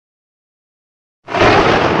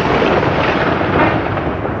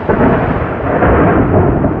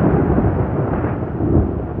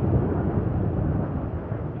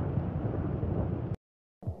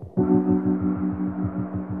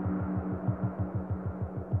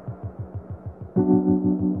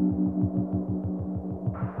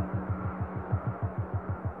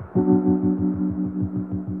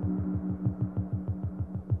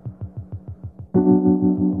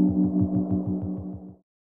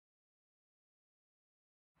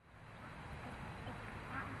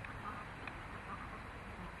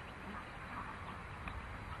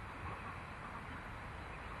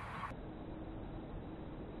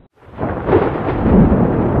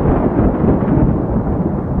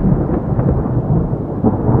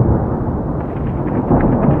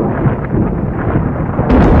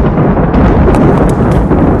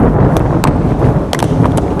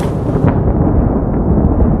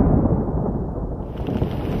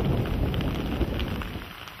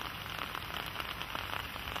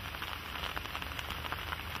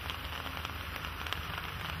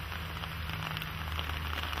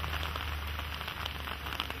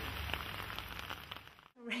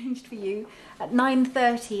Arranged for you at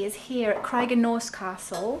 9:30 is here at Craigen Norse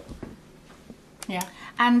Castle. Yeah.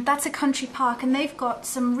 And that's a country park, and they've got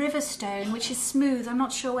some river stone which is smooth. I'm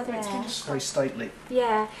not sure whether it's finished. Very stately.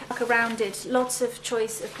 Yeah, walk around it. Lots of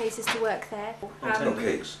choice of places to work there. No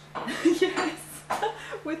cakes. Yes,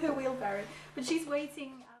 with her wheelbarrow. But she's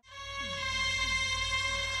waiting.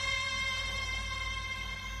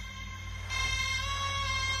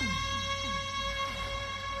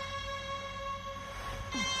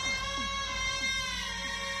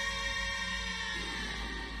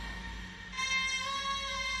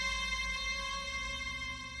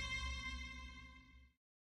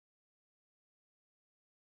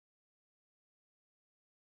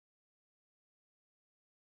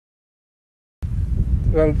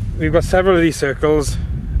 Well, we've got several of these circles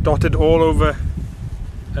dotted all over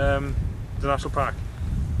the national park,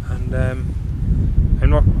 and I'm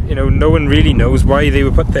not, no one really knows why they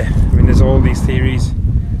were put there. I mean, there's all these theories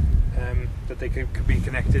that they could be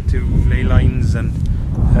connected to ley lines and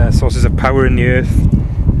sources of power in the earth,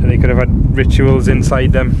 and they could have had rituals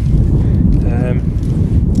inside them.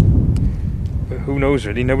 But who knows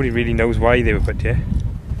really? Nobody really knows why they were put here.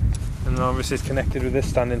 And obviously it's connected with this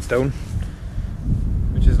standing stone,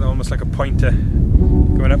 which is almost like a pointer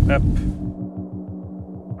going up